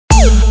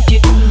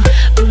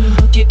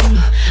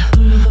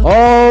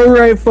All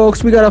right,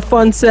 folks, we got a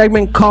fun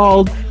segment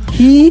called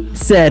He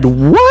Said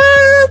What?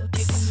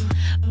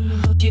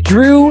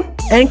 Drew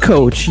and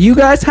Coach, you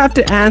guys have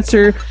to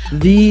answer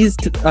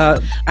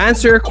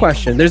answer a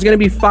question. There's going to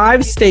be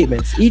 5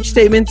 statements. Each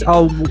statement,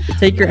 I'll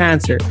take your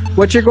answer.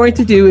 What you're going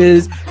to do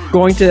is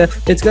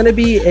it's going to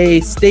be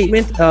a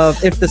statement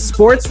of if the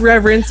Sports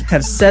Reverends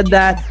have said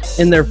that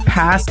in their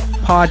past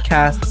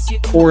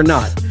podcasts or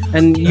not.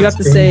 And you have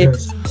to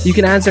dangerous. say, you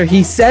can answer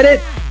he said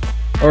it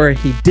or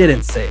he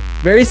didn't say it.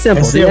 Very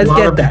simple. I see a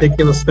lot of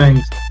ridiculous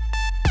things.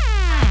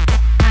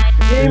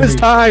 The game is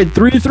tied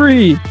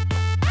 3-3.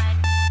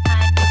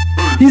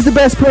 He's the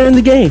best player in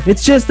the game.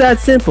 It's just that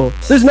simple.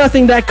 There's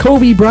nothing that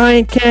Kobe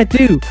Bryant can't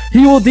do.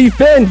 He will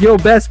defend your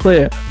best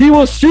player. He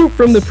will shoot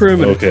from the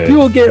perimeter. Okay. He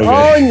will get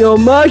all in your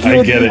mug. He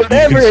will do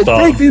whatever it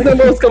takes. He's the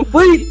most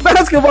complete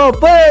basketball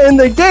player in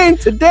the game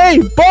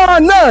today, bar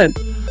none.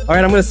 All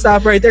right, I'm going to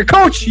stop right there.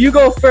 Coach, you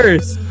go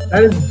first.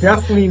 That is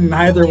definitely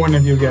neither one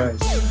of you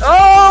guys.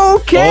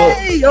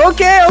 Okay. Is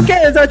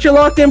that your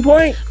locked-in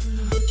point?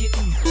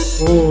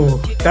 Oh,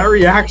 that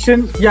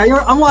reaction? Yeah,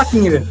 I'm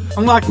locking it in.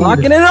 I'm locking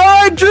it in. All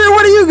right, Drew,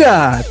 what do you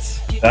got?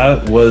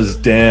 That was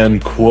Dan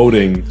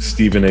quoting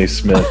Stephen A.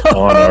 Smith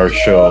on our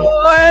show.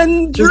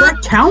 And Does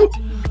that count?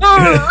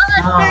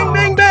 Bang,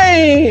 bang,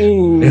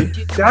 bang.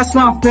 That's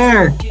not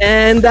fair.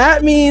 And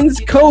that means,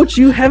 Coach,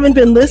 you haven't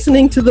been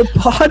listening to the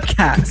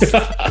podcast.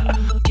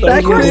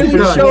 That clearly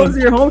shows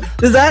your home.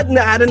 Does that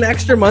add an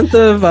extra month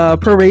of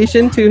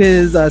probation to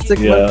his 6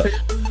 months? Yeah.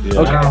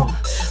 Okay. Wow.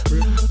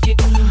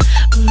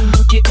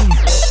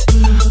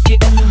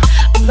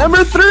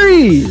 Number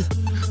 3.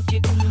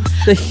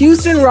 The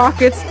Houston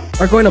Rockets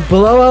are going to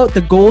blow out the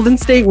Golden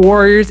State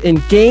Warriors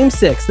in Game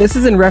 6. This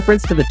is in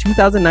reference to the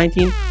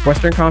 2019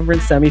 Western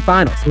Conference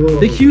semifinals. Whoa.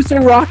 The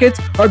Houston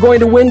Rockets are going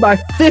to win by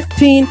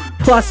 15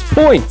 plus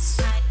points.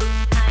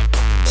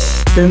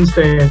 Didn't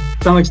say it.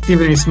 Sound like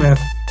Stephen A.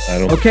 Smith.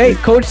 Okay,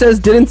 Coach says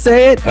didn't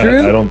say it.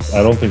 Drew? I don't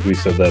think we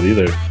said that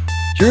either.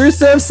 Drew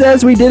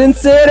says we didn't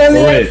say it. And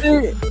the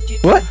answer...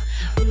 What?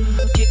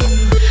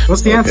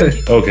 What's the answer?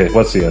 Okay,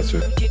 what's the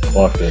answer?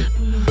 Locked in.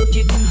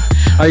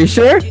 Are you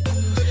sure?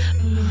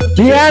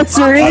 The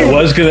answer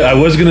is... I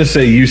was gonna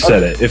say you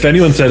said it. If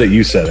anyone said it,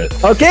 you said it.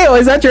 Okay, well,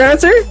 is that your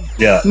answer?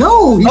 Yeah.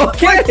 No.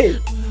 Okay.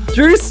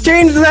 Drew's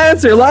changed his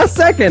answer last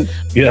second.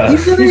 Yeah.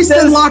 He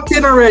said locked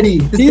in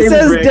already. He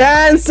says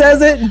Dan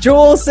says it.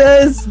 Joel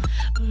says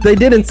they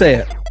didn't say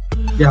it.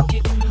 Yeah.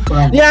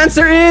 Fine. The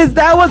answer is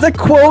that was a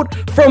quote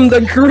from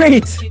the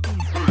great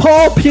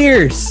Paul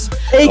Pierce,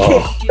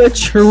 aka The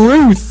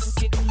Truth.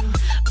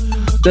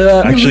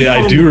 Actually,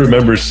 I do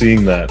remember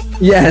seeing that.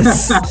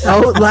 Yes,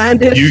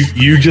 outlandish.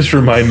 You just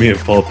remind me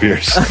of Paul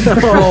Pierce.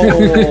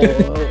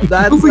 Oh,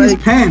 that's Pooping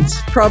like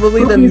pants.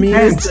 probably the Pooping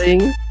meanest pants.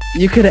 thing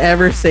you could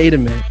ever say to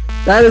me.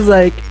 That is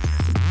like,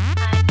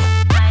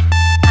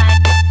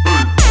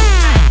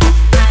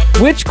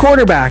 which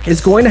quarterback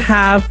is going to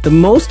have the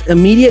most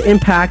immediate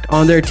impact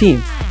on their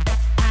team?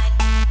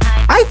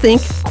 I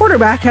think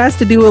quarterback has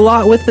to do a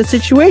lot with the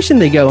situation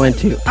they go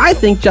into. I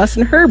think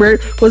Justin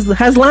Herbert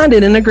has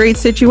landed in a great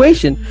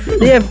situation.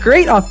 They have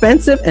great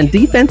offensive and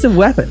defensive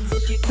weapons.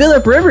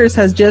 Phillip Rivers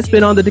has just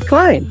been on the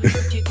decline.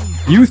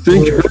 You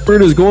think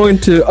Herbert is going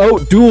to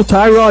outduel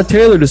Tyrod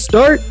Taylor to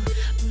start?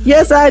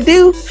 Yes, I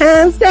do,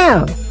 hands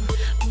down.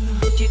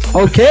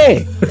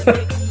 Okay.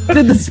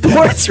 Did the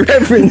Sports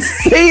Reverends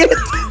say it?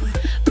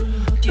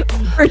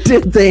 Or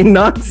did they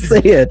not say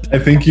it? I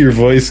think your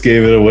voice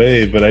gave it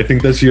away, but I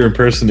think that's your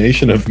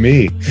impersonation of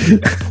me.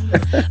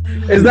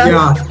 Is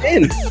that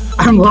in?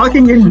 I'm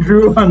locking in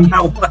Drew on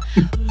that one.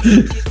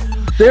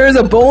 There is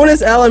a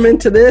bonus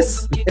element to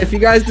this. If you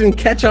guys didn't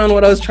catch on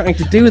what I was trying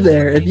to do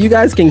there, if you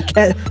guys can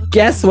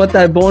guess what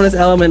that bonus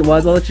element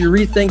was, I'll let you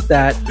rethink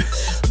that.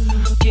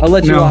 I'll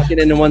let you lock it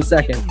in 1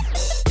 second.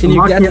 Can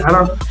you guess?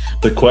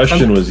 The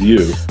question was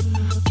you.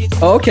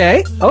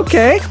 Okay.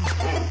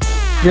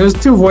 There's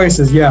 2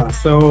 voices, yeah,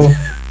 so...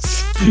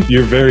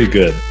 You're very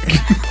good.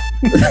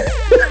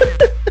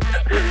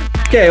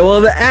 Okay,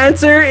 well, the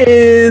answer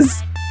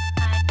is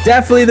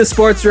definitely the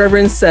Sports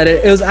Reverends said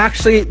it. It was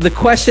actually, the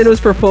question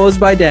was proposed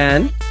by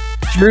Dan.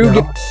 Drew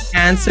gave the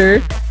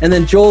answer, and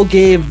then Joel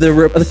gave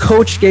the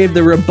coach gave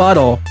the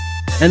rebuttal,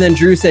 and then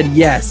Drew said,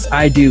 yes,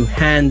 I do,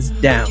 hands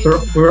down.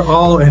 We're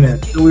all in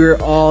it. We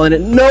were all in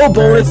it. No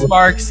bonus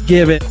marks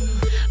given.